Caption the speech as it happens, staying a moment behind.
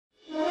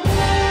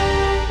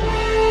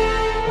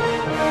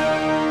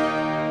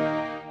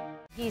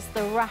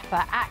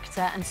rapper,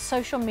 actor and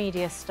social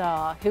media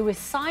star who was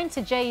signed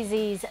to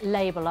Jay-Z's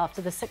label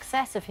after the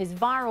success of his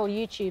viral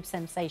YouTube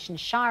sensation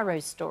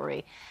Shiro's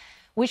story,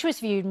 which was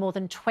viewed more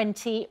than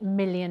 20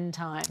 million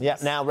times. Yeah,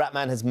 now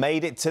Rapman has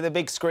made it to the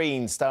big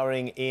screen,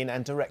 starring in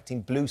and directing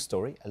Blue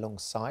Story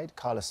alongside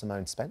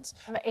Karla-Simone Spence.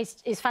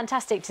 It's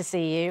fantastic to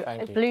see you.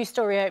 Thank you. Blue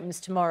Story opens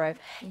tomorrow.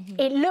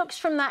 It looks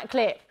from that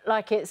clip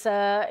like it's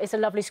a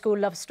lovely school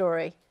love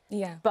story.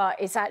 Yeah. But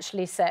it's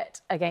actually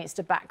set against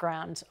a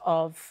background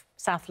of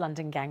South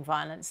London gang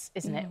violence,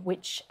 isn't it?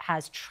 Which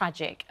has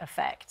tragic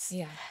effects.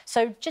 Yeah.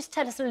 So just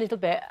tell us a little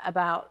bit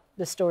about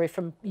the story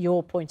from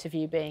your point of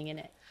view being in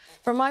it.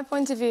 From my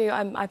point of view,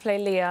 I play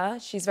Leah.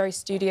 She's very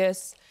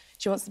studious.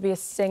 She wants to be a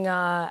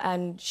singer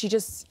and she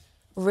just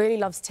really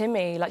loves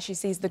Timmy. Like, she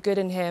sees the good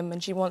in him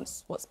and she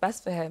wants what's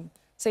best for him.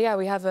 So, yeah,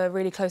 we have a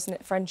really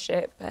close-knit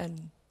friendship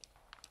and,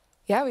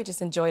 yeah, we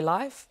just enjoy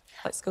life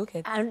like school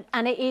kids.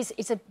 And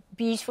it's a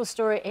beautiful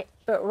story,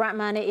 but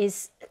Rapman, it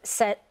is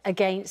set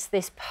against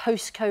this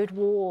postcode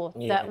war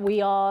that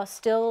we are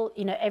still,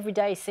 you know, every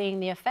day seeing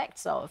the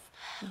effects of.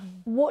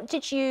 What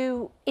did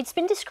you... It's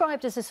been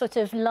described as a sort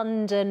of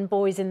London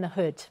Boys in the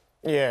Hood.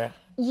 Yeah.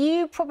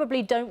 You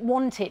probably don't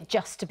want it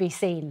just to be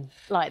seen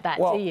like that,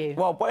 do you?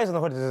 Well, Boys in the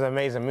Hood is an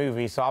amazing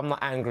movie, so I'm not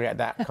angry at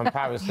that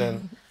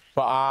comparison.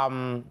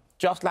 But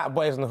just like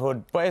Boys in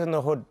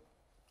the Hood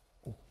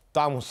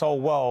done so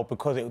well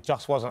because it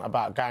just wasn't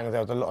about gangs.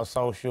 There was a lot of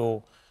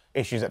social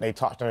issues that they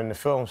touched on in the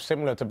film,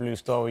 similar to Blue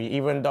Story,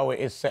 even though it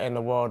is set in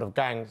the world of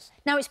gangs.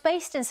 Now, it's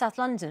based in South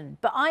London,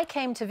 but I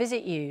came to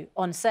visit you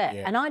on set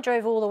and I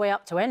drove all the way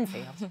up to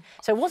Enfield.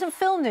 So it wasn't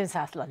filmed in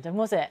South London,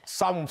 was it?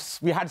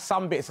 We had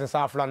some bits in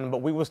South London,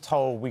 but we was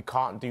told we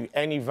can't do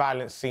any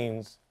violent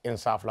scenes in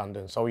South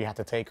London, so we had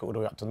to take it all the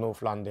way up to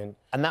North London.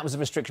 And that was a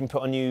restriction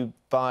put on you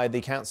by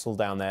the council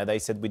down there. They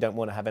said, we don't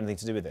want to have anything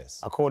to do with this.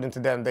 According to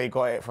them, they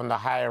got it from the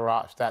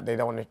higher-ups that they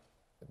don't want to,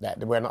 that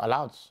we're not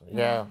allowed.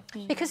 Yeah.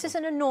 Because there's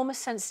an enormous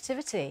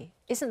sensitivity,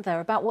 isn't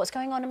there, about what's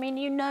going on? I mean,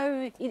 you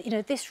know,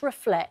 this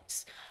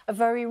reflects a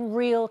very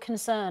real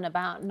concern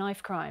about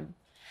knife crime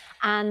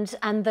and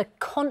the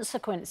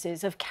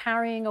consequences of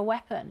carrying a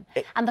weapon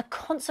and the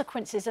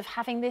consequences of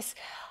having this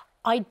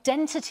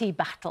identity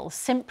battle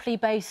simply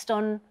based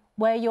on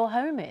where your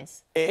home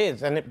is.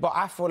 It is, but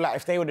I feel like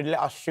if they would have let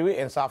us shoot it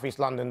in South East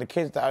London, the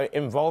kids that are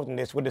involved in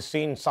this would have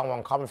seen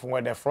someone coming from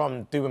where they're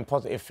from doing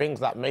positive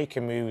things like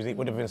making movies. It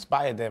would have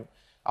inspired them.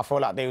 I feel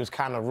like they was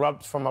kind of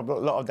robbed from a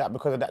lot of that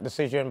because of that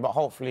decision, but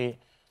hopefully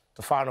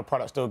the final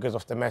product still gives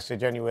off the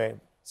message anyway.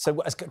 So,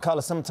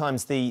 Karla,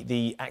 sometimes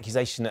the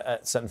accusation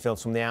at certain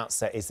films from the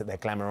outset is that they're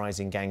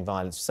glamorising gang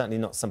violence. Certainly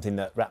not something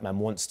that Rapman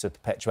wants to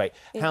perpetuate.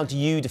 How do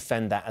you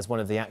defend that as one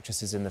of the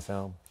actresses in the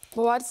film?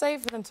 Well, I'd say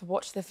for them to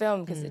watch the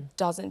film because it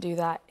doesn't do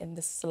that in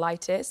the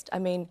slightest. I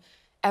mean,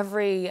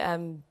 every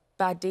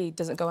bad deed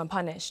doesn't go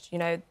unpunished. You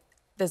know,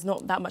 there's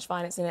not that much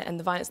violence in it, and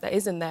the violence that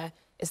is in there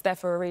is there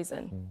for a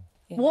reason.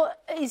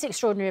 What is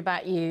extraordinary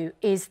about you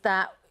is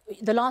that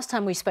the last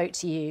time we spoke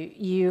to you,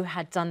 you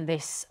had done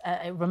this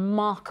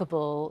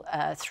remarkable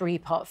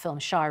three-part film,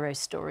 Shiro's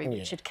story,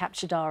 which had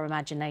captured our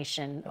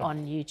imagination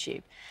on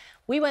YouTube.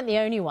 We weren't the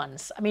only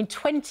ones. I mean,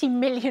 20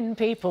 million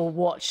people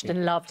watched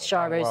and loved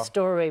Shiro's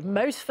story.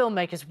 Most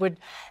filmmakers would...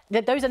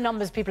 Those are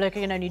numbers people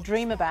can only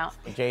dream about.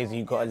 Jay-Z,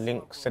 you got a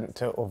link sent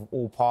to of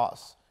all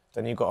parts.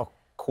 Then you got a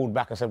called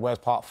back and said, where's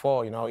part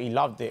 4? You know, he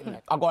loved it.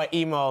 I got an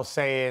email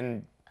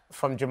saying,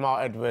 from Jamal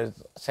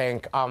Edwards,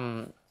 saying,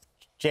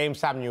 James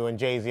Samuel and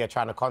Jay-Z are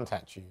trying to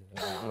contact you.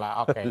 I'm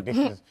like, OK, this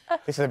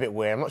is a bit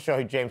weird. I'm not sure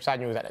who James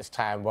Samuel is at this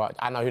time, but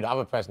I know who the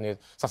other person is.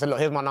 So I said, look,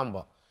 here's my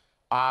number.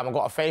 I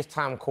got a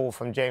FaceTime call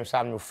from James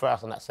Samuel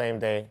first on that same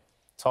day.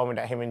 Told me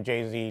that him and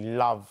Jay-Z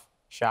love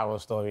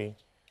Shiro's story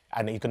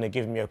and he's going to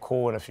give me a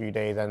call in a few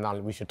days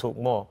and we should talk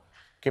more.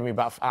 Give me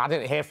about... I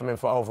didn't hear from him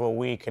for over a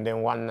week, and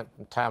then one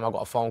time I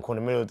got a phone call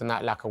in the middle of the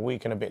night, like a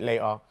week and a bit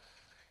later.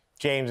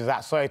 James is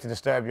like, sorry to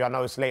disturb you, I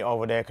know it's late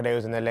over there because they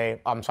was in LA.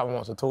 Someone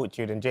wants to talk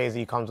to you. Then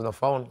Jay-Z comes on the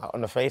phone,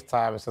 on the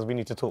FaceTime and says, we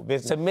need to talk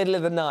business. So middle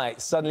of the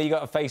night, suddenly you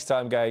got a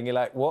FaceTime going, you're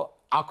like, what?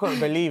 I couldn't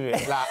believe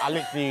it. Like,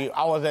 that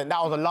was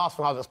the last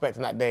thing I was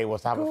expecting that day,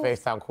 was to have a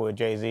FaceTime call with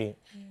Jay-Z.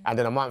 And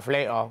then a month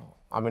later,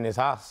 I'm in his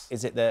house.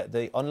 Is it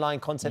the online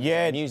content,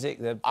 the music?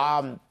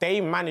 They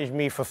managed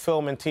me for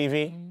film and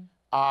TV.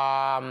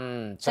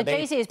 So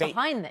Jay-Z is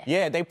behind this?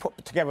 Yeah, they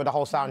put together the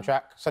whole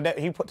soundtrack. So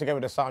he put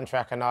together the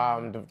soundtrack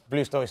and the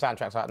Blue Story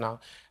soundtrack's out now.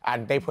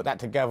 And they put that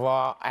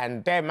together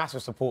and they're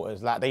massive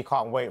supporters. Like, they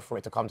can't wait for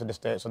it to come to the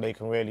States so they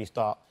can really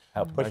start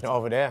pushing it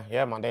over there.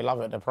 Yeah, man, they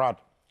love it, they're proud.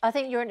 I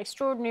think you're an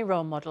extraordinary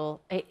role model.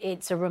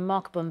 It's a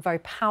remarkable and very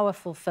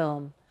powerful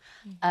film.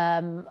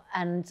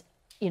 And,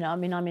 you know, I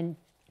mean, I'm in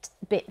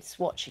bits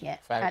watching it,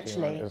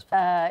 actually.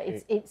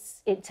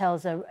 It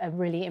tells a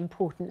really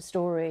important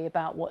story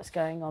about what's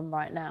going on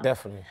right now.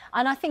 Definitely.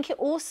 And I think it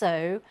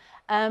also,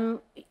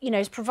 you know,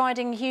 is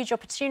providing huge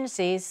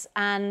opportunities.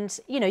 And,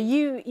 you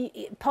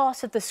know,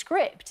 part of the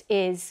script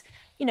is,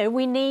 you know,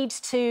 we need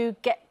to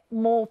get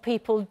more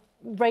people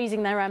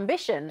raising their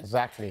ambition.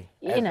 Exactly.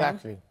 You know.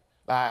 Exactly.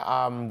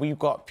 Like, we've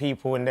got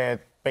people in there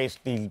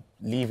basically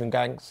leaving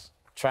gangs,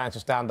 trying to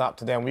stand up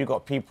to them. We've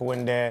got people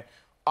in there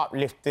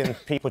uplifting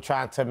people,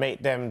 trying to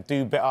make them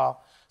do better.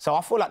 So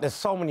I feel like there's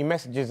so many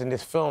messages in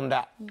this film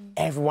that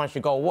everyone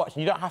should go watch.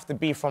 You don't have to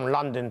be from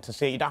London to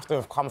see it. You don't have to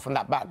have come from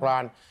that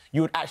background.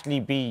 You would actually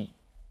be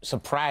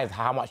surprised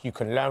how much you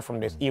can learn from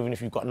this, even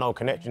if you've got no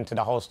connection to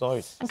the whole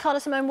story. And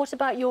Karla-Simone, what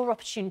about your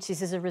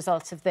opportunities as a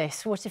result of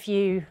this? What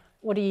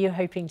are you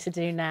hoping to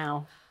do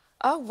now?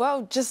 Oh,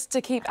 well, just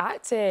to keep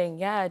acting,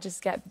 yeah,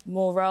 just get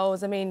more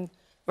roles. I mean,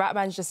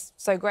 Rapman's just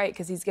so great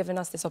because he's given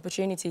us this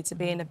opportunity to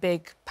be in a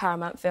big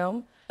Paramount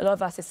film. A lot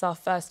of us, it's our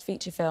first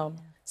feature film.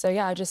 So,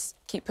 yeah, I just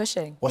keep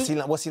pushing. What's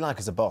he like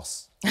as a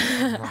boss?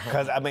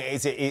 Because, I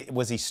mean,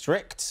 was he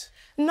strict?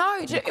 No,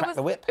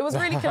 it was a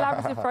really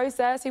collaborative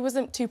process. He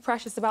wasn't too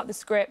precious about the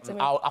script. I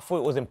mean, I thought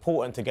it was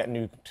important to get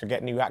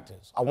new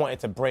actors. I wanted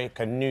to break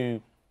a new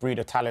breed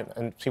of talent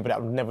and people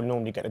that would never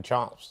normally get a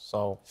chance.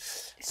 So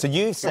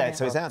you said,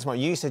 so it's out tomorrow.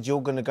 You said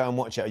you're going to go and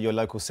watch it at your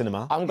local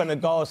cinema. I'm going to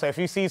go. So if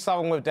you see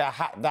someone with their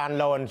hat down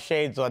low and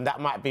shades on, that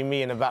might be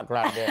me in the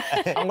background there.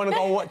 I'm going to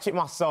go watch it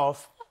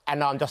myself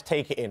and just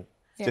take it in.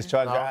 Yeah. Just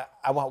try and go.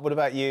 And what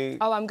about you?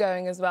 Oh, I'm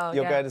going as well.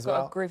 You're going as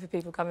well? Got a group of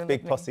people coming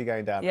Big with me. posse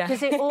going down. Yeah.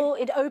 Because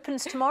it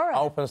opens tomorrow.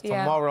 Opens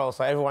tomorrow,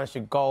 so everyone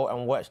should go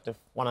and watch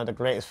one of the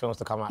greatest films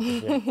to come out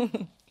this year.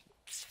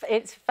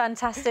 It's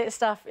fantastic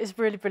stuff. It's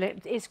really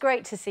brilliant. It's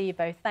great to see you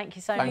both. Thank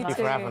you so much. Thank you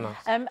for having us.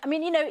 I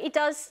mean, you know,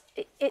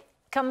 it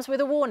comes with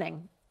a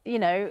warning. You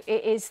know,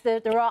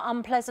 there are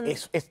unpleasant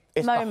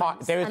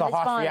moments. There is a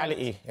harsh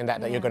reality in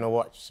that you're going to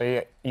watch.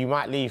 So you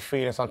might leave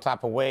feeling some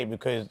type of way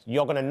because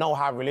you're going to know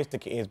how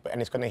realistic it is, and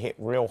it's going to hit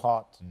real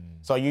hard.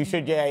 So you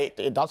should,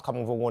 it does come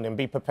with a warning.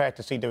 Be prepared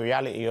to see the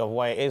reality of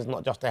where it is,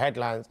 not just the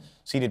headlines.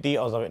 See the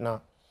details of it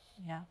now.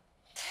 Yeah.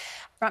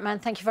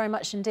 Rapman, thank you very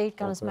much indeed.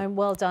 Karla-Simone,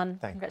 well done.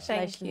 Thank you.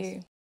 Congratulations. Thank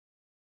you.